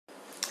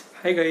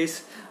Hi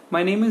guys,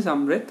 my name is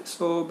Amrit.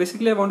 So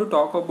basically I want to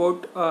talk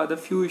about the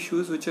few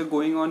issues which are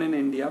going on in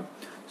India.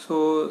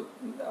 So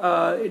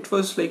it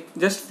was like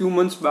just few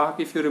months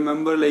back, if you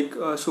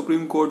remember,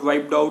 Supreme Court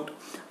wiped out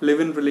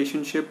live-in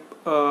relationship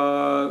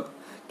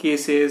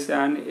cases,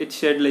 and it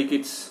said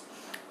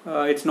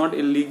it's not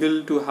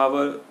illegal to have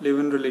a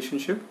live-in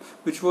relationship,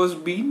 which was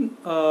being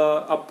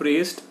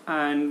appraised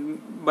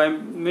and by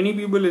many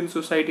people in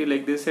society.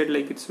 Like they said,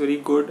 like it's very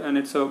good and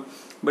it's a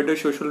better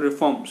social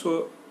reform.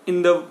 So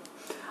in the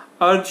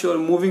urge or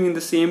moving in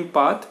the same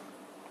path,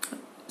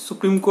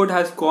 Supreme Court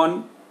has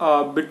gone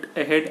a bit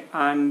ahead,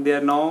 and they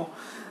are now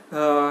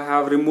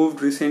have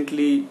removed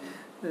recently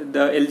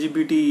the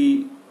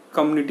LGBT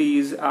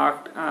Communities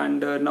Act, and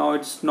now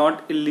it's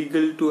not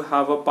illegal to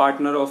have a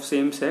partner of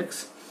same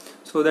sex.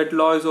 So that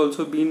law has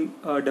also been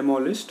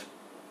demolished.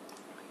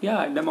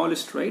 Yeah,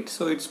 demolished, right?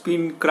 So it's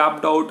been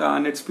crapped out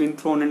and it's been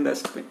thrown in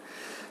dustbin.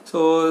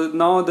 So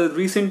now the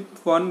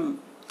recent one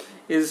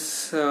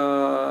is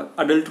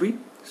adultery.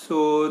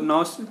 So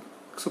now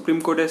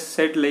Supreme Court has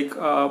said like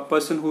a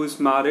person who is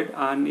married,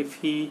 and if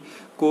he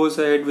goes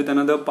ahead with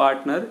another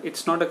partner,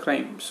 it's not a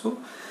crime. So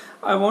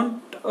I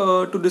want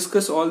to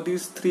discuss all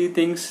these three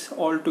things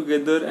all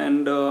together,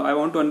 and I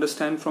want to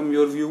understand from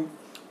your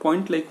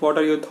viewpoint, like what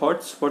are your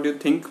thoughts, what do you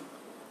think.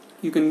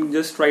 You can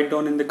just write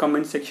down in the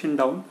comment section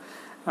down,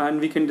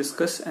 and we can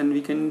discuss and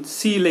we can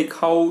see like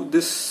how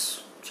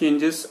this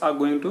changes are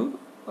going to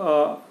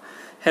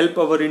help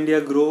our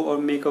India grow or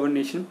make our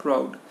nation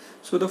proud.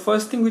 So the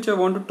first thing which I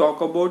want to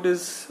talk about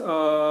is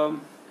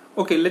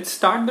okay, let's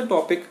start the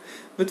topic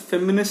with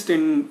feminist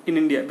in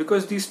India,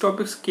 because these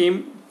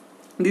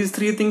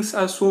three things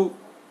are so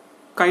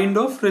kind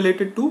of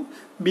related to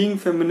being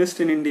feminist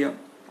in India.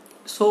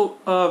 So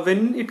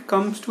when it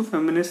comes to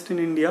feminist in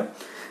India,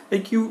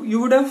 like you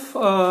would have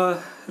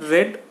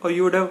read, or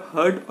you would have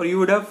heard, or you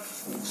would have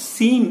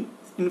seen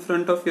in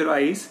front of your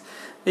eyes,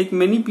 like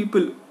many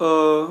people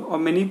or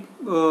many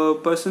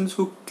persons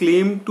who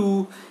claim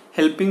to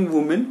helping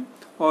women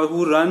or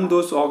who run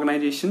those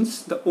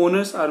organizations, the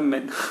owners are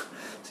men.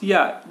 So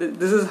yeah,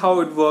 this is how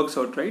it works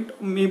out, right?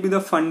 Maybe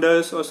the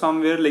funders or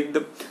somewhere, like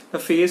the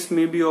face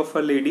may be of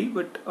a lady,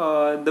 but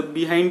the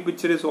behind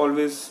picture is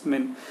always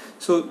men.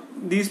 So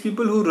these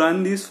people who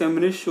run these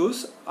feminist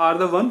shows are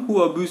the one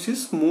who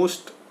abuses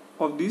most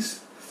of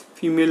these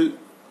female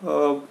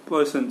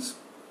persons.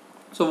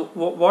 So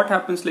what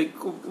happens, like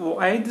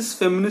why this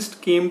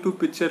feminist came to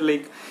picture,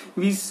 like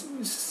we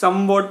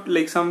somewhat,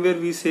 like somewhere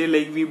we say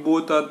like we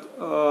both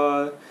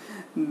are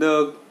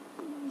the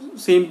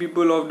same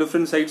people of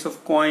different sides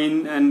of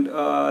coin, and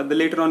the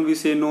later on we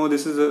say no,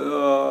 this is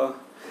a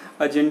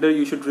gender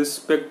you should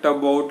respect.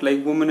 About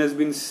like woman has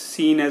been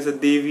seen as a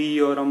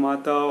devi or a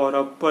mata or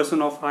a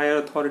person of higher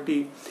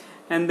authority,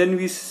 and then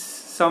we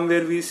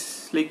somewhere we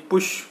like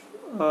push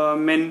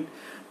men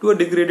to a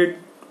degraded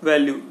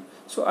value.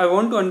 So I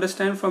want to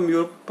understand from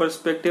your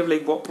perspective,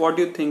 like what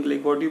do you think,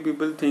 like what do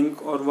people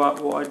think, or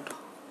what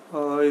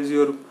is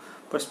your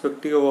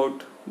perspective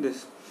about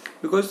this?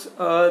 Because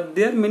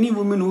there are many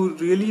women who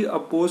really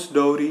oppose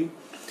dowry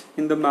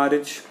in the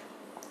marriage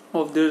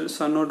of their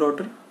son or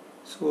daughter.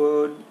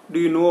 So do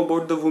you know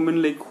about the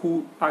woman like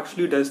who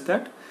actually does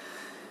that?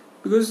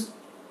 Because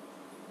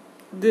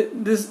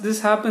this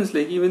happens,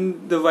 like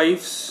even the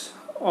wives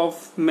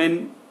of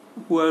men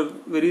who are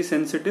very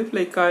sensitive,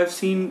 like I have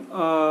seen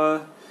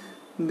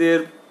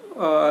their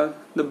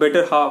the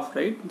better half,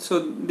 right? So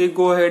they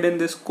go ahead and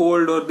they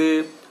scold or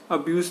they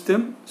abuse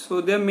them.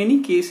 So there are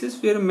many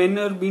cases where men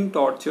are being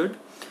tortured,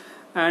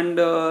 and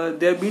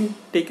they are being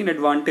taken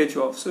advantage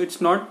of. So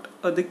it's not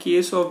the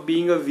case of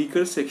being a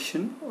weaker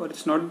section, or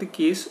it's not the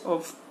case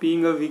of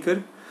being a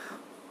weaker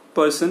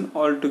person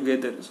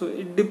altogether. So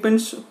it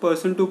depends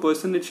person to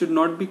person. It should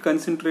not be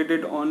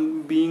concentrated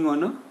on being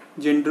on a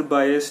gender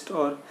biased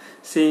or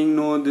saying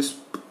no, this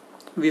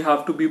we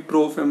have to be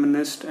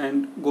pro-feminist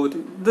and go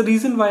the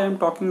reason why I'm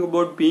talking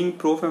about being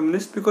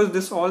pro-feminist, because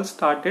this all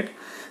started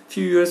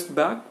few years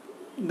back,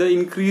 the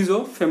increase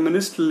of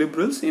feminist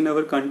liberals in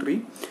our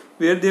country,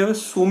 where there were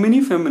so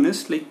many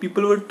feminists, like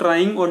people were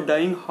trying or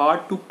dying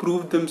hard to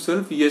prove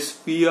themselves, yes,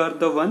 we are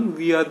the one,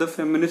 we are the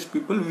feminist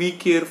people, we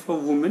care for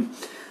women.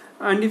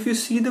 And if you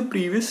see the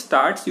previous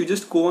stats, you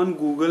just go on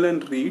Google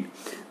and read,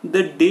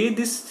 the day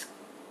this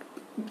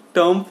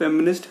term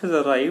feminist has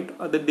arrived,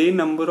 the day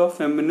number of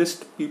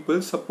feminist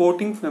people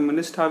supporting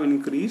feminist have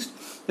increased,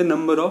 the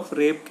number of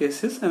rape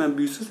cases and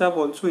abuses have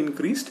also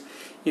increased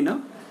in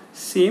a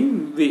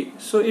same way.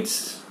 So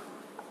it's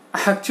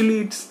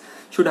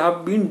should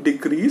have been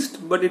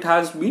decreased, but it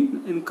has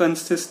been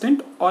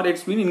inconsistent, or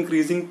it's been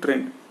increasing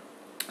trend.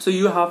 So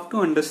you have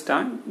to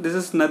understand, this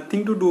is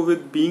nothing to do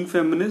with being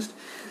feminist.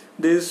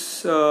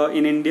 This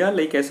in India,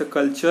 like as a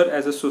culture,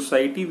 as a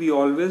society, we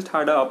always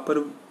had a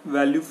upper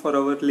value for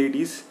our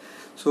ladies.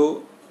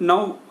 So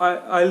now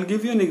I'll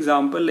give you an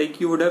example.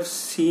 Like you would have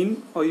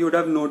seen or you would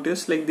have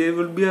noticed, like there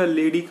will be a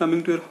lady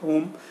coming to your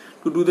home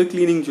to do the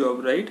cleaning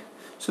job, right?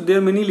 So there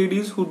are many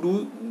ladies who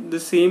do the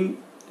same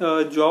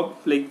job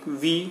like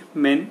we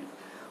men,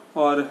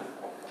 or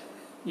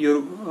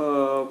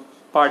your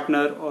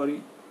partner or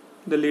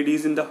the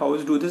ladies in the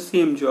house do the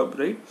same job,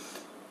 right?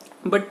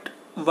 But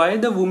why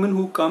the woman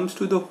who comes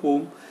to the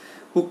home,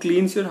 who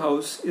cleans your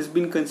house, is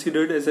being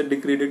considered as a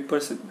degraded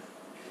person?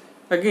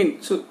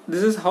 Again, so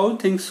this is how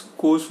things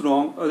goes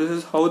wrong, or this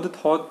is how the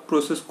thought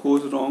process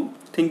goes wrong,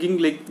 thinking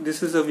like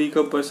this is a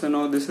weaker person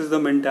or this is the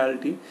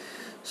mentality.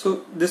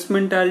 So this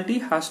mentality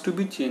has to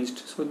be changed.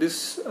 So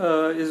this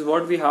is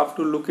what we have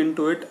to look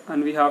into it,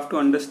 and we have to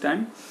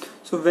understand.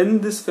 So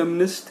when this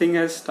feminist thing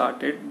has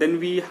started, then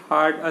we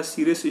had a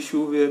serious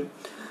issue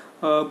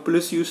where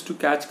police used to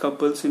catch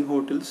couples in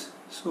hotels.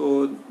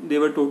 So they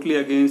were totally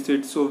against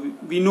it. So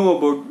we know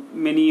about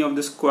many of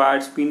the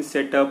squads being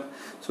set up.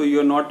 So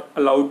you are not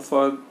allowed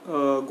for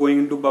going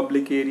into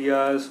public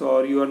areas,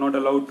 or you are not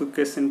allowed to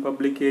kiss in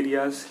public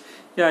areas.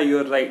 Yeah, you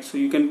are right. So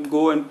you can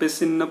go and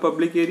piss in a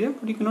public area,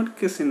 but you cannot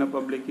kiss in a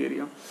public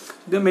area.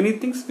 There are many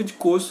things which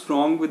goes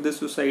wrong with the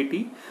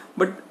society,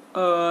 but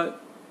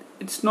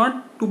it's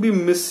not to be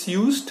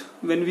misused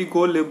when we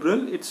go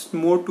liberal. It's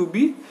more to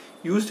be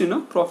used in a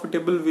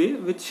profitable way,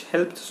 which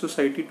helps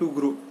society to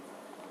grow.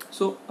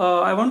 So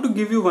I want to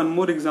give you one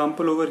more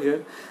example over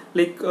here.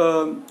 Like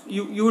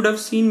you would have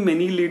seen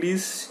many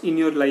ladies in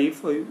your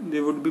life, or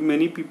there would be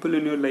many people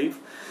in your life.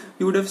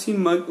 You would have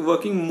seen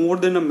working more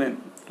than a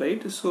man,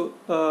 right? So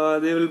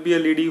there will be a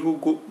lady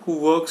who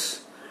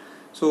works.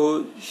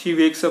 So she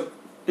wakes up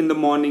in the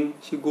morning.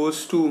 She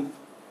goes to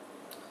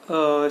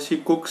she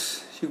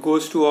cooks. She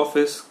goes to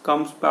office,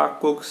 comes back,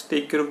 cooks,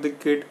 take care of the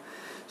kid.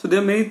 So there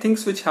are many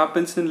things which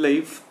happens in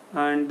life,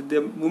 and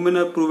the women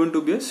are proven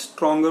to be a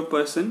stronger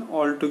person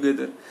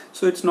altogether.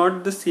 So it's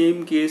not the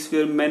same case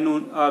where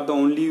men are the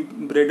only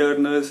bread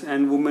earners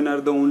and women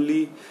are the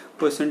only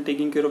person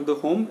taking care of the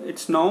home.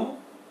 It's now,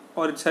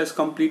 or it has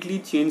completely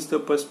changed the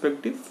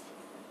perspective.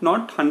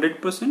 Not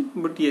 100%,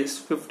 but yes,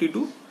 50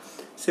 to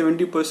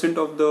 70%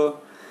 of the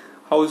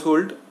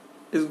household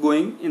is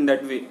going in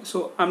that way.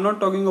 So I'm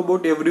not talking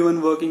about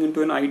everyone working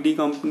into an IT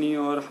company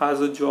or has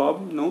a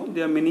job. No,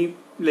 there are many,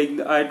 like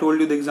I told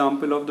you the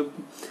example of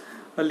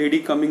a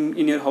lady coming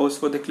in your house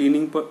for the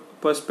cleaning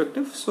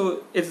perspective.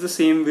 So it's the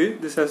same way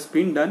this has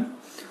been done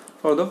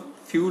for the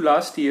few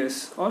last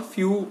years, or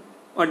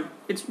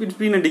it's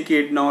been a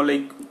decade now.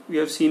 Like we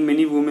have seen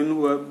many women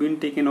who have been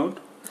taken out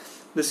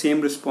the same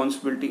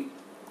responsibility.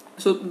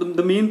 So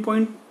the main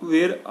point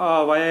where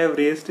why I have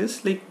raised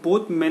is, like,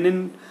 both men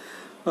and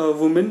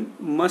women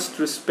must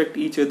respect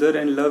each other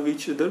and love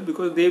each other,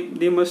 because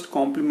they must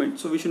complement.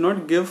 So we should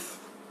not give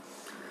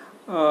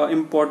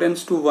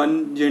importance to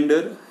one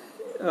gender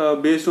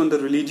based on the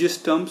religious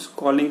terms,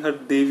 calling her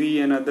Devi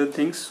and other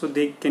things, so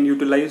they can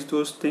utilize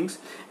those things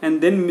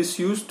and then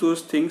misuse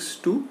those things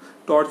to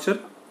torture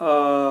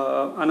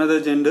another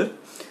gender,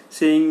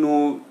 saying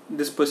no,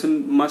 this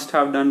person must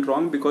have done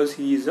wrong because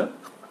he is a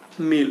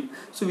male.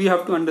 So we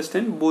have to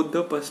understand both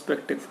the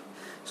perspective.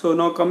 So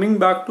now coming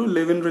back to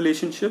live-in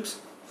relationships.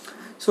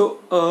 So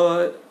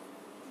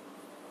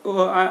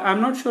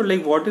I'm not sure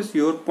like what is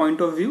your point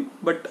of view,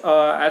 but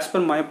as per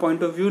my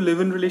point of view,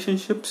 live-in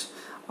relationships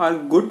are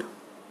good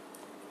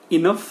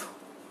enough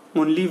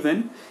only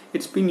when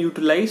it's been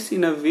utilized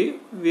in a way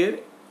where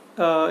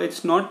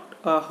it's not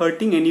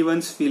hurting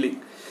anyone's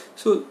feeling.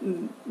 So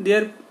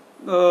there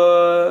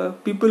are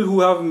people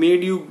who have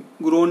made you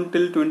grown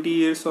till 20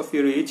 years of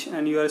your age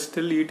and you are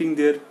still eating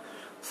their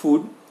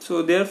food.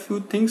 So there are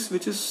few things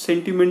which is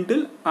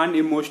sentimental and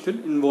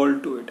emotional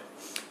involved to it.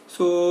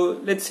 So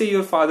let's say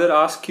your father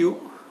asks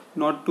you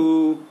not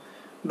to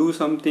do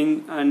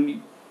something,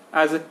 and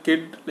as a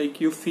kid, like,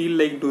 you feel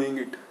like doing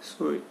it.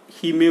 So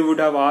he would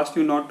have asked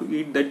you not to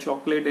eat that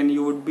chocolate, and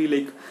you would be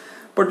like,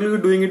 but you're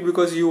doing it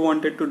because you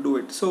wanted to do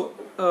it. So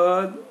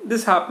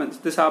this happens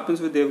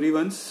with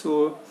everyone.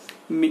 So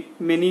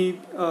many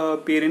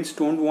parents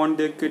don't want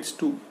their kids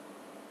to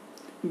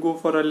go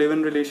for a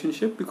live-in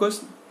relationship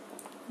because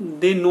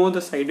they know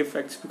the side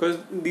effects, because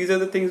these are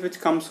the things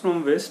which comes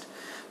from West.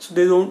 So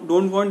they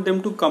don't want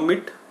them to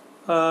commit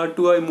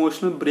to an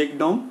emotional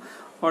breakdown,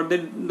 or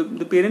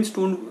the parents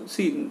don't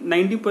see.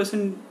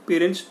 90%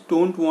 parents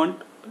don't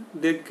want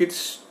their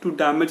kids to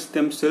damage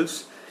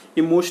themselves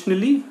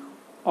emotionally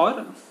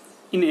or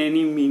in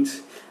any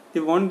means. They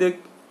want their,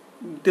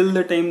 till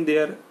the time they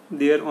are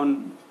there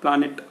on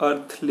planet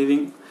Earth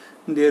living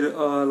their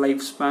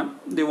lifespan,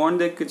 they want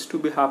their kids to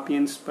be happy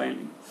and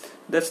smiling.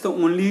 That's the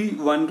only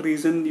one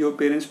reason your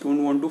parents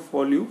don't want to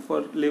follow you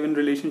for live-in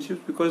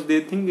relationships, because they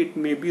think it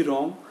may be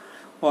wrong,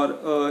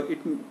 or it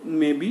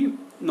may be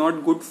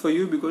not good for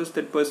you, because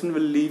that person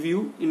will leave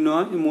you in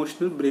an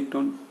emotional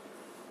breakdown.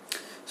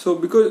 So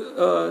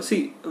because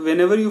see,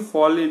 whenever you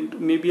fall into,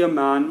 maybe a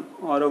man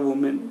or a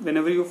woman,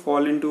 whenever you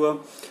fall into a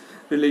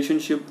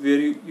relationship where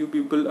you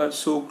people are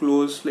so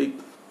close, like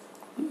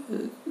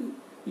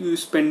you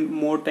spend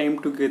more time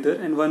together,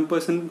 and one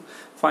person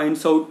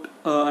finds out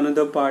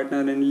another partner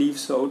and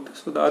leaves out,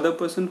 so the other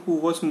person who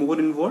was more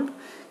involved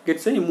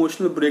gets an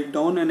emotional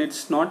breakdown, and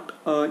it's not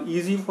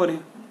easy for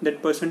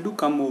that person to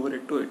come over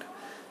it to it.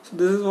 So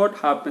this is what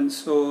happens.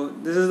 So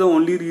this is the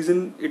only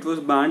reason it was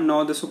banned.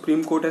 Now the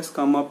Supreme Court has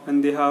come up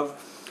and they have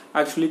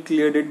actually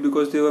cleared it,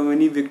 because there were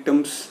many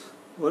victims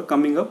were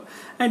coming up,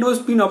 and it was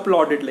been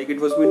applauded, like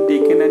it was been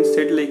taken and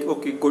said like,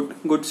 okay,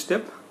 good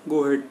step,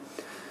 go ahead.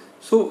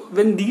 So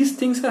when these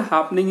things are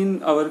happening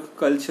in our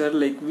culture,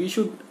 like we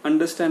should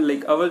understand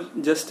like our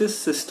justice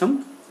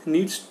system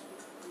needs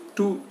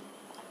to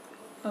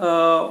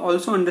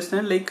also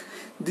understand like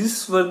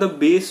these were the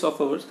base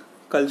of our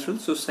cultural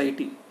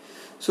society.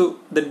 So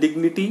the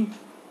dignity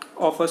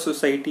of a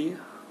society,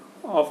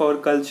 of our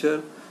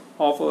culture,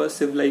 of our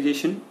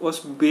civilization was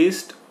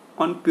based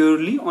on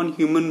purely on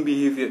human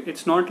behavior.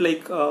 It's not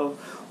like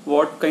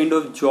what kind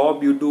of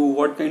job you do,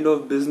 what kind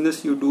of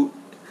business you do.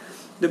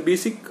 The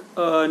basic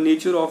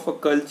nature of a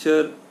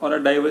culture or a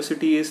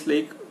diversity is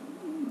like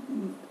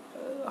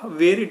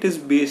where it is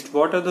based,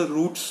 what are the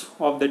roots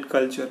of that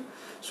culture.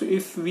 So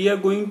if we are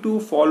going to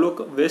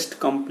follow West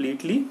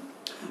completely,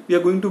 we are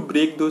going to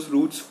break those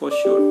roots for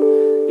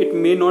sure. It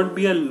may not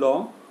be a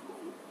law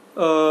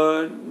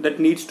that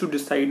needs to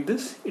decide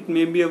this. It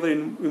may be our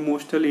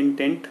emotional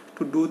intent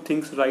to do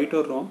things right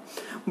or wrong,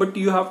 but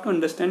you have to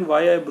understand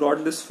why I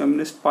brought this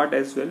feminist part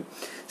as well.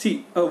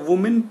 See, a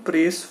woman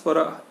prays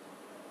for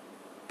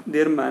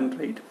their man,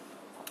 right?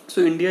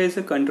 So India is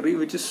a country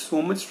which is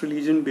so much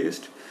religion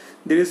based.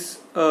 There is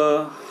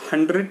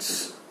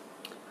hundreds,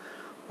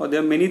 or there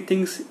are many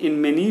things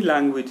in many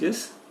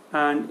languages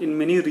and in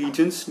many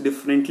regions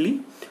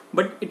differently,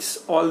 but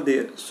it's all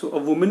there. So a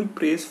woman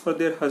prays for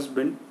their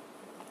husband,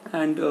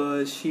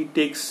 and she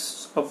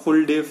takes a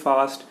full day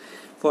fast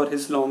for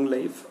his long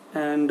life.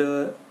 And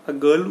a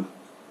girl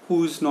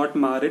who is not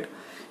married,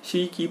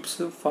 she keeps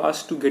a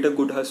fast to get a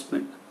good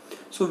husband.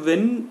 So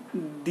when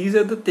these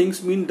are the things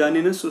being done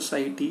in a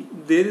society,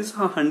 there is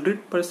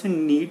 100%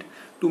 need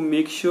to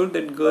make sure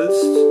that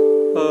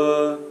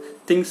girls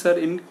things are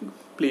in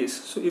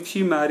place. So if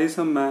she marries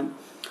a man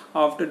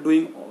after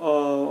doing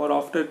or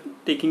after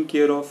taking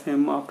care of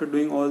him, after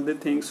doing all the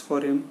things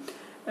for him,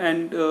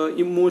 and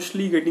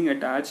emotionally getting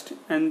attached,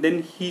 and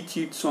then he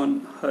cheats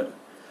on her,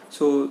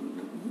 so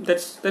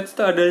that's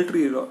the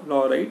adultery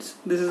law, right?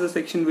 This is a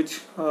section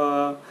which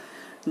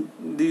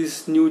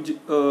these new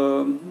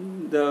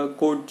the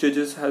court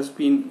judges has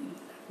been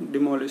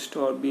demolished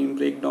or being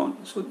break down.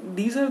 So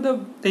these are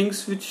the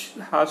things which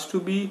has to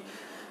be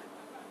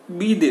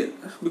there,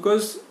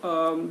 because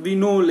we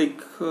know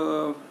like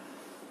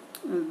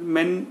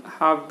men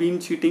have been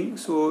cheating.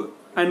 So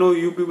I know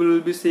you people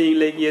will be saying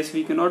like, yes,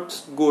 we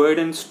cannot go ahead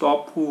and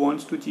stop who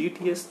wants to cheat.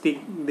 Yes,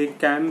 they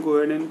can go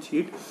ahead and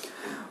cheat,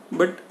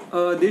 but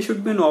there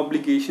should be an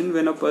obligation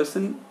when a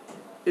person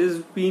is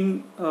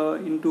being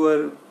into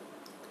a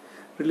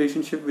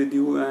relationship with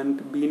you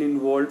and been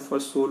involved for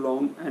so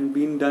long and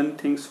been done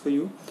things for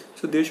you.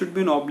 So there should be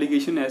an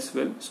obligation as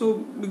well. So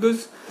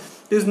because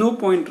there's no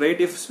point,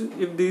 right? If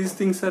these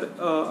things are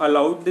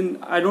allowed, then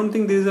I don't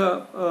think there's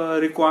a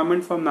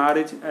requirement for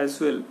marriage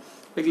as well.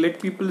 Like, let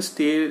people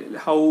stay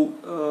how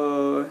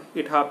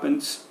it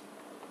happens.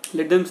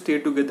 Let them stay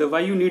together.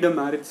 Why you need a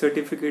marriage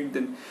certificate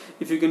then?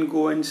 If you can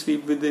go and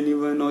sleep with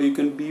anyone, or you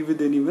can be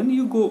with anyone,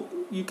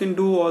 you can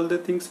do all the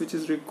things which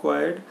is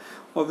required,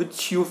 or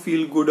which you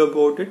feel good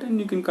about it, and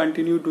you can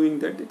continue doing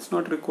that. It's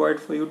not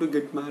required for you to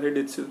get married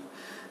itself.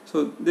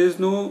 So there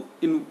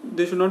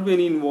should not be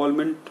any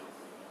involvement,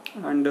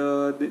 and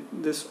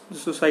this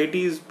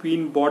society is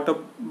being brought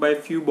up by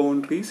few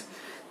boundaries.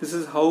 This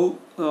is how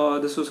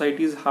the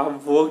societies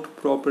have worked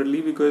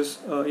properly, because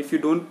if you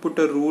don't put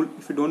a rule,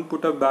 if you don't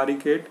put a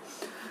barricade,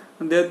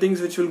 there are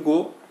things which will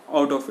go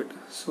out of it.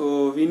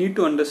 So we need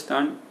to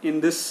understand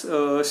in this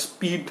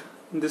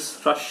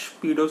this rush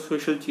speed of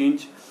social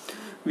change,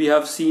 we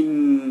have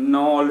seen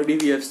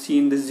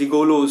the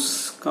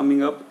gigolos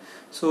coming up.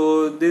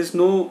 So there's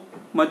no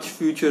much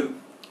future,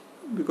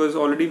 because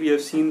already we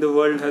have seen the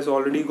world has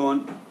already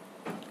gone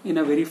in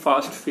a very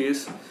fast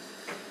phase.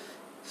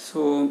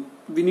 So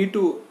we need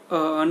to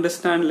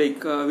understand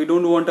like we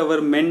don't want our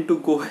men to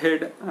go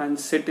ahead and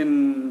sit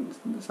in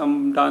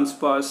some dance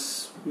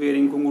bars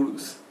wearing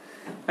ghungroos.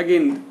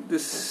 Again,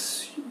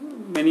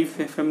 many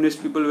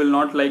feminist people will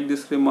not like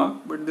this remark,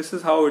 but this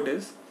is how it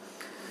is.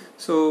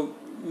 So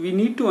we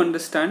need to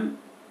understand,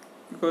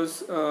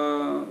 because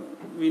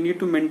we need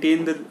to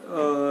maintain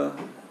the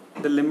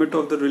limit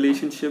of the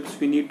relationships.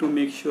 We need to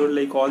make sure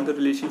like all the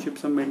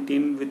relationships are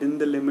maintained within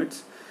the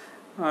limits,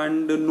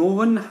 and no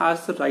one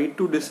has the right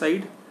to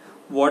decide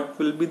what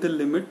will be the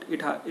limit.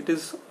 It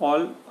is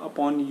all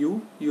upon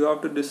you. You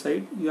have to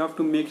decide. You have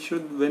to make sure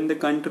when the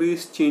country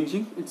is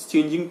changing, it's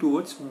changing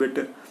towards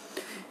better.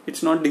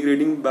 It's not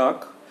degrading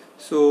back.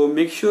 So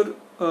make sure,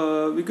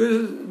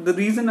 because the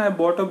reason I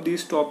brought up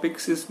these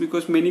topics is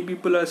because many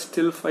people are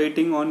still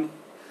fighting on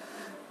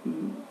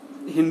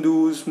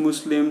Hindus,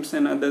 Muslims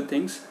and other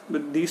things,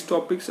 but these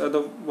topics are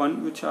the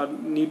one which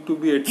need to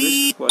be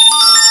addressed first.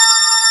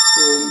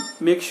 So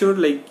make sure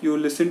like you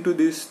listen to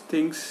these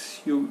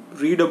things, you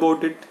read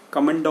about it,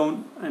 comment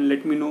down and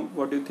let me know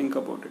what you think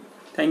about it.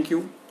 Thank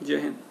you. Jai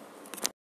Hind.